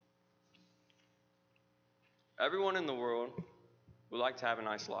Everyone in the world would like to have a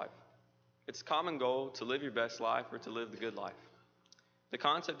nice life. It's a common goal to live your best life or to live the good life. The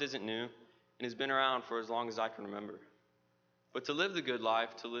concept isn't new and has been around for as long as I can remember. But to live the good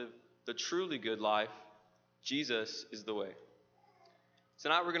life, to live the truly good life, Jesus is the way.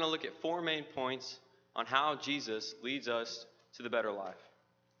 Tonight we're going to look at 4 main points on how Jesus leads us to the better life.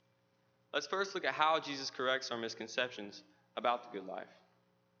 Let's first look at how Jesus corrects our misconceptions about the good life.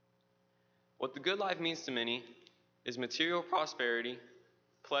 What the good life means to many is material prosperity,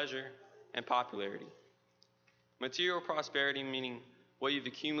 pleasure, and popularity. Material prosperity meaning what you've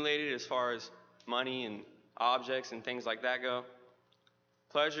accumulated as far as money and objects and things like that go.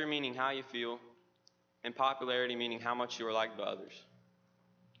 Pleasure meaning how you feel, and popularity meaning how much you are liked by others.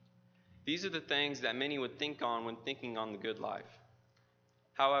 These are the things that many would think on when thinking on the good life.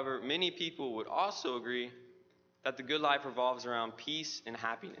 However, many people would also agree that the good life revolves around peace and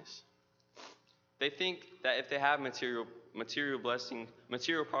happiness. They think that if they have material blessing,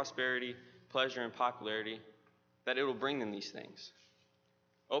 material prosperity, pleasure, and popularity, that it will bring them these things.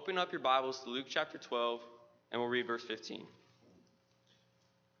 Open up your Bibles to Luke chapter 12, and we'll read verse 15.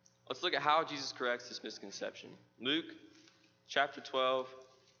 Let's look at how Jesus corrects this misconception. Luke chapter 12,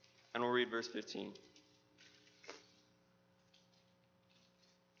 and we'll read verse 15. It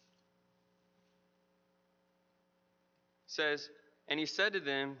says, "And he said to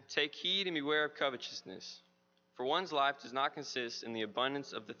them, 'Take heed and beware of covetousness, for one's life does not consist in the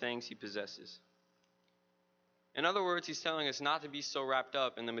abundance of the things he possesses.'" In other words, he's telling us not to be so wrapped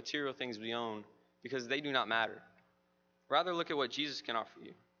up in the material things we own because they do not matter. Rather, look at what Jesus can offer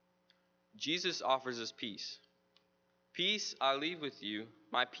you. Jesus offers us peace. "Peace I leave with you,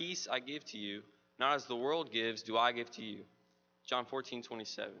 my peace I give to you, not as the world gives do I give to you." John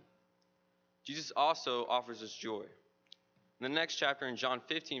 14:27. Jesus also offers us joy. In the next chapter, in John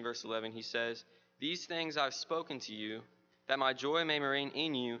 15, verse 11, he says, "These things I've spoken to you, that my joy may remain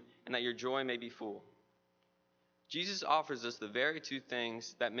in you, and that your joy may be full." Jesus offers us the very 2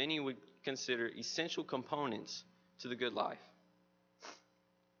 things that many would consider essential components to the good life.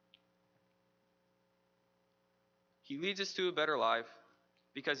 He leads us to a better life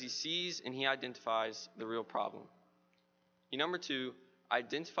because he sees and he identifies the real problem. He, number 2,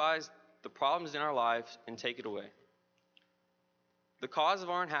 identifies the problems in our lives and take it away. The cause of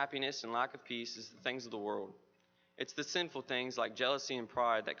our unhappiness and lack of peace is the things of the world. It's the sinful things like jealousy and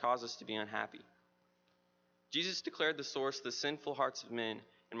pride that cause us to be unhappy. Jesus declared the source of the sinful hearts of men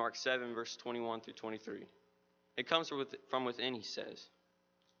in Mark 7, verse 21 through 23. It comes from within, he says.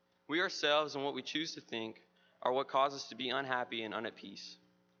 We ourselves and what we choose to think are what cause us to be unhappy and at peace.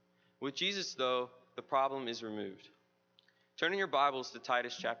 With Jesus, though, the problem is removed. Turn in your Bibles to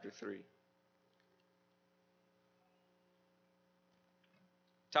Titus chapter 3.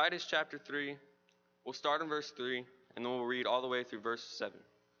 Titus chapter 3, we'll start in verse 3, and then we'll read all the way through verse 7.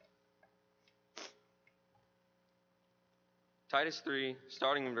 Titus 3,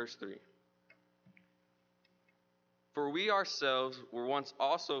 starting in verse 3. "For we ourselves were once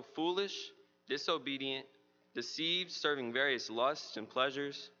also foolish, disobedient, deceived, serving various lusts and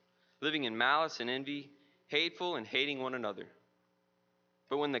pleasures, living in malice and envy, hateful and hating one another.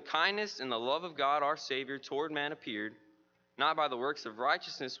 But when the kindness and the love of God our Savior toward man appeared, not by the works of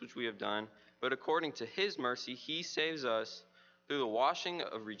righteousness which we have done, but according to his mercy he saves us through the washing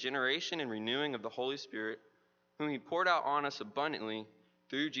of regeneration and renewing of the Holy Spirit, whom he poured out on us abundantly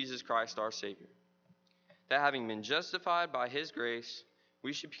through Jesus Christ our Savior, that having been justified by his grace,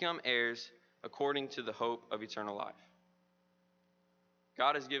 we should become heirs according to the hope of eternal life."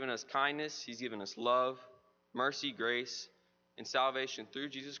 God has given us kindness, he's given us love, mercy, grace, and salvation through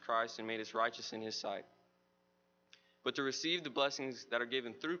Jesus Christ and made us righteous in his sight. But to receive the blessings that are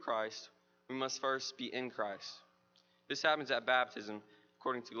given through Christ, we must first be in Christ. This happens at baptism,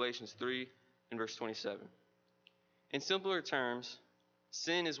 according to Galatians 3 and verse 27. In simpler terms,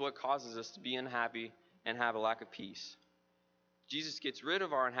 sin is what causes us to be unhappy and have a lack of peace. Jesus gets rid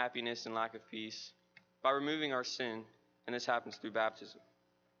of our unhappiness and lack of peace by removing our sin, and this happens through baptism.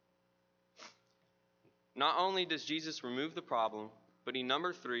 Not only does Jesus remove the problem, but he,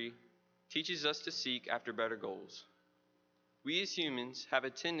 number 3, teaches us to seek after better goals. We as humans have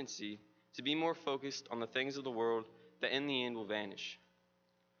a tendency to be more focused on the things of the world that in the end will vanish.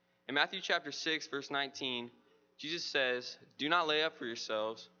 In Matthew chapter 6, verse 19, Jesus says, "Do not lay up for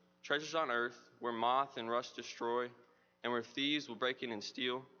yourselves treasures on earth where moth and rust destroy and where thieves will break in and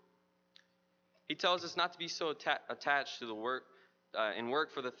steal." He tells us not to be so attached to the work and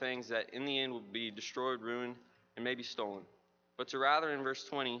work for the things that in the end will be destroyed, ruined, and maybe stolen, but to rather, in verse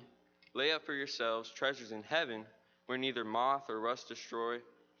 20, lay up for yourselves treasures in heaven where neither moth or rust destroy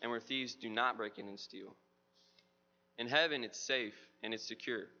and where thieves do not break in and steal. In heaven, it's safe and it's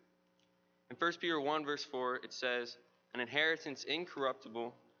secure. In 1 Peter 1, verse 4, it says, an inheritance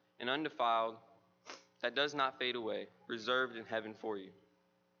incorruptible and undefiled that does not fade away, reserved in heaven for you.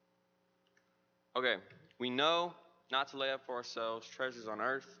 Okay, we know not to lay up for ourselves treasures on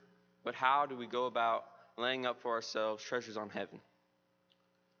earth, but how do we go about laying up for ourselves treasures on heaven?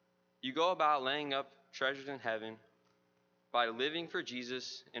 You go about laying up treasures in heaven by living for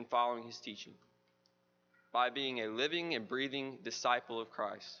Jesus and following his teaching, by being a living and breathing disciple of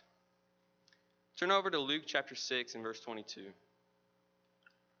Christ. Turn over to Luke chapter 6 and verse 22.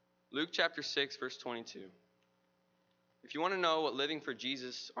 Luke chapter 6, verse 22. If you want to know what living for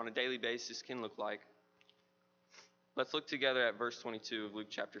Jesus on a daily basis can look like, let's look together at verse 22 of Luke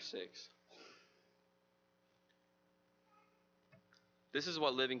chapter 6. This is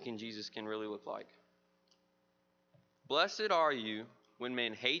what living in Jesus can really look like. Blessed are you when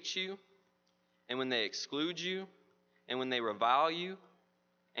men hate you, and when they exclude you, and when they revile you,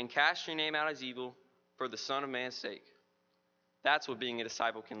 and cast your name out as evil for the Son of Man's sake. That's what being a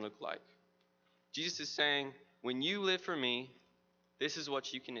disciple can look like. Jesus is saying, when you live for me, this is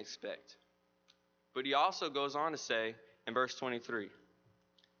what you can expect. But he also goes on to say in verse 23,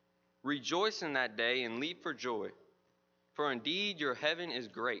 rejoice in that day and leap for joy, for indeed your heaven is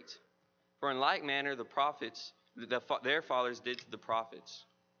great. For in like manner the prophets, their fathers did to the prophets.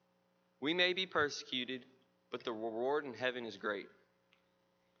 We may be persecuted, but the reward in heaven is great.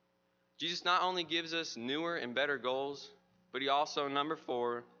 Jesus not only gives us newer and better goals, but he also, number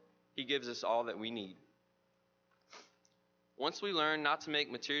 4, he gives us all that we need. Once we learn not to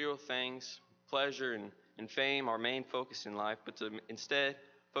make material things, pleasure and fame our main focus in life, but to instead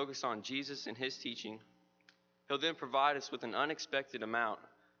focus on Jesus and his teaching, he'll then provide us with an unexpected amount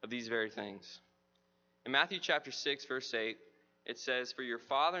of these very things. In Matthew chapter 6, verse 8, it says, for your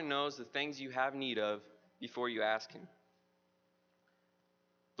Father knows the things you have need of before you ask him.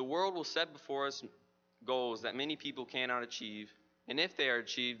 The world will set before us goals that many people cannot achieve, and if they are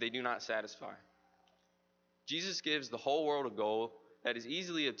achieved, they do not satisfy. Jesus gives the whole world a goal that is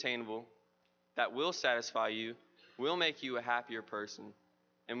easily obtainable, that will satisfy you, will make you a happier person,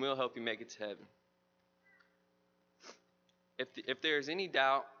 and will help you make it to heaven. If there is any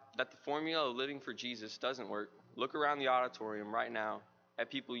doubt that the formula of living for Jesus doesn't work, look around the auditorium right now at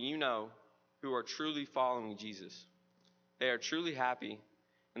people you know who are truly following Jesus. They are truly happy,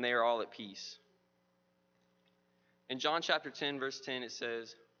 and they are all at peace. In John chapter 10, verse 10, it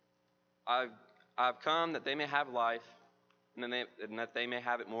says, I've come that they may have life, and that they may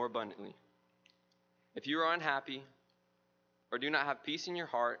have it more abundantly. If you are unhappy, or do not have peace in your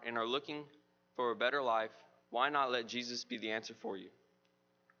heart, and are looking for a better life, why not let Jesus be the answer for you?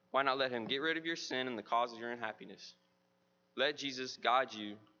 Why not let him get rid of your sin and the cause of your unhappiness? Let Jesus guide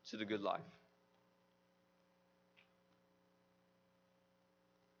you to the good life.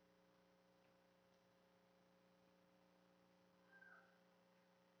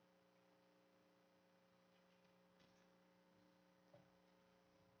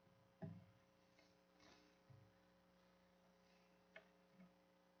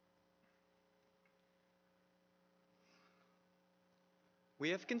 We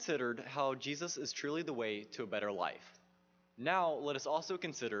have considered how Jesus is truly the way to a better life. Now, let us also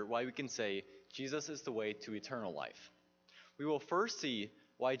consider why we can say Jesus is the way to eternal life. We will first see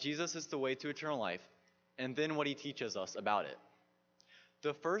why Jesus is the way to eternal life, and then what he teaches us about it.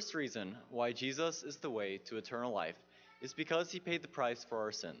 The first reason why Jesus is the way to eternal life is because he paid the price for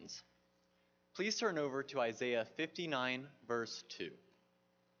our sins. Please turn over to Isaiah 59, verse 2.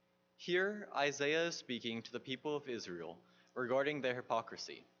 Here, Isaiah is speaking to the people of Israel regarding their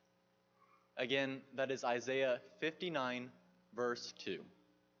hypocrisy. Again, that is Isaiah 59, verse 2.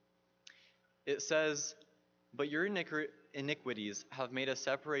 It says, but your iniquities have made a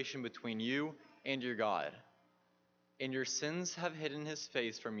separation between you and your God, and your sins have hidden his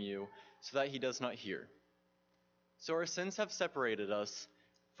face from you so that he does not hear. So our sins have separated us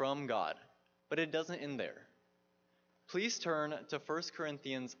from God, but it doesn't end there. Please turn to 1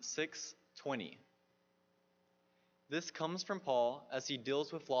 Corinthians 6:20. This comes from Paul as he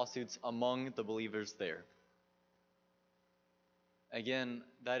deals with lawsuits among the believers there. Again,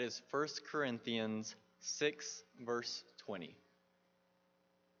 that is 1 Corinthians 6, verse 20.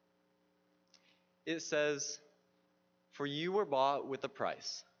 It says, for you were bought with a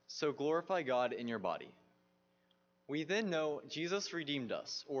price, so glorify God in your body. We then know Jesus redeemed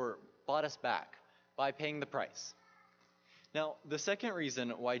us, or bought us back, by paying the price. Now, the second reason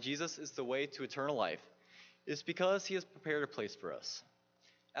why Jesus is the way to eternal life is because he has prepared a place for us.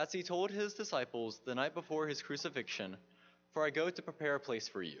 As he told his disciples the night before his crucifixion, for I go to prepare a place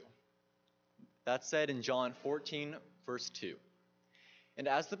for you. That's said in John 14, verse 2. And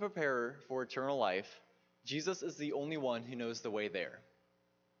as the preparer for eternal life, Jesus is the only one who knows the way there.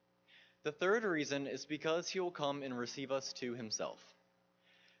 The third reason is because he will come and receive us to himself.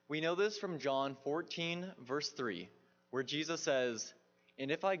 We know this from John 14, verse 3, where Jesus says,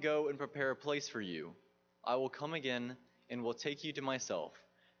 "And if I go and prepare a place for you, I will come again and will take you to myself,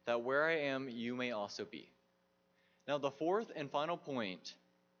 that where I am you may also be." Now the fourth and final point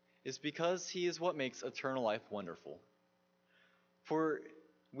is because he is what makes eternal life wonderful. For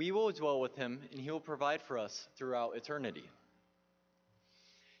we will dwell with him and he will provide for us throughout eternity.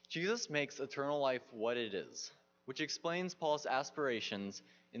 Jesus makes eternal life what it is, which explains Paul's aspirations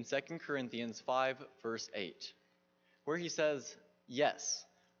in 2 Corinthians 5, verse 8, where he says, "Yes,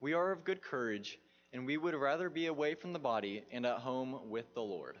 we are of good courage, and we would rather be away from the body and at home with the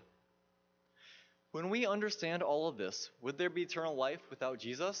Lord." When we understand all of this, would there be eternal life without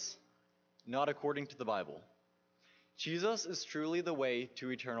Jesus? Not according to the Bible. Jesus is truly the way to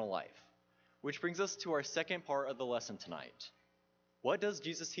eternal life, which brings us to our second part of the lesson tonight. What does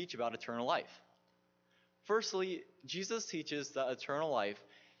Jesus teach about eternal life? Firstly, Jesus teaches that eternal life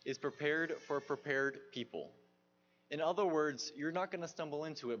is prepared for a prepared people. In other words, you're not going to stumble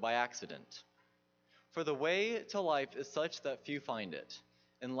into it by accident. For the way to life is such that few find it,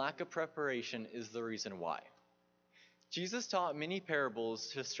 and lack of preparation is the reason why. Jesus taught many parables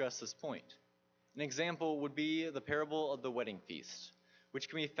to stress this point. An example would be the parable of the wedding feast, which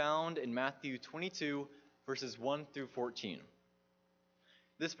can be found in Matthew 22, verses 1 through 14.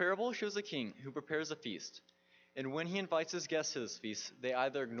 This parable shows a king who prepares a feast, and when he invites his guests to this feast, they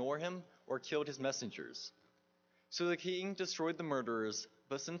either ignore him or killed his messengers. So the king destroyed the murderers,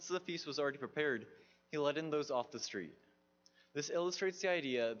 but since the feast was already prepared, he let in those off the street. This illustrates the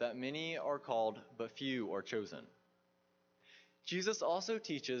idea that many are called, but few are chosen. Jesus also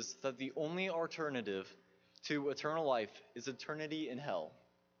teaches that the only alternative to eternal life is eternity in hell.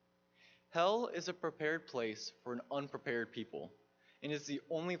 Hell is a prepared place for an unprepared people, and is the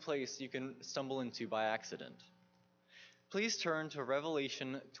only place you can stumble into by accident. Please turn to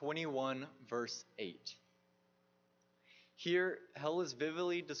Revelation 21, verse 8. Here, hell is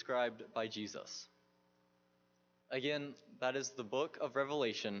vividly described by Jesus. Again, that is the book of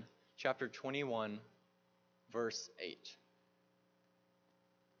Revelation, chapter 21, verse 8.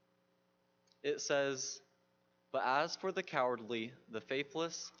 It says, "But as for the cowardly, the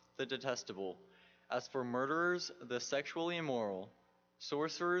faithless, the detestable, as for murderers, the sexually immoral,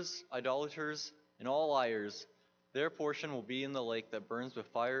 sorcerers, idolaters, and all liars, their portion will be in the lake that burns with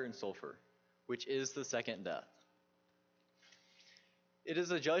fire and sulfur, which is the second death." It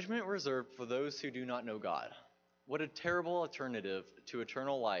is a judgment reserved for those who do not know God. What a terrible alternative to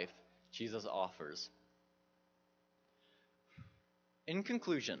eternal life Jesus offers. In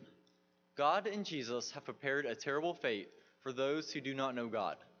conclusion, God and Jesus have prepared a terrible fate for those who do not know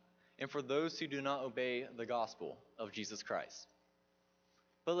God, and for those who do not obey the gospel of Jesus Christ.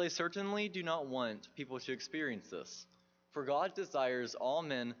 But they certainly do not want people to experience this, for God desires all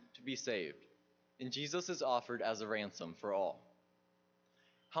men to be saved, and Jesus is offered as a ransom for all.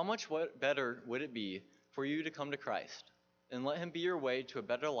 How much better would it be for you to come to Christ, and let him be your way to a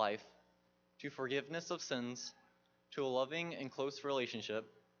better life, to forgiveness of sins, to a loving and close relationship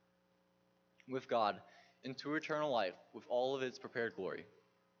with God, and to eternal life with all of its prepared glory.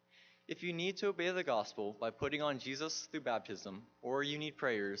 If you need to obey the gospel by putting on Jesus through baptism, or you need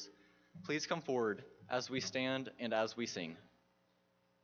prayers, please come forward as we stand and as we sing.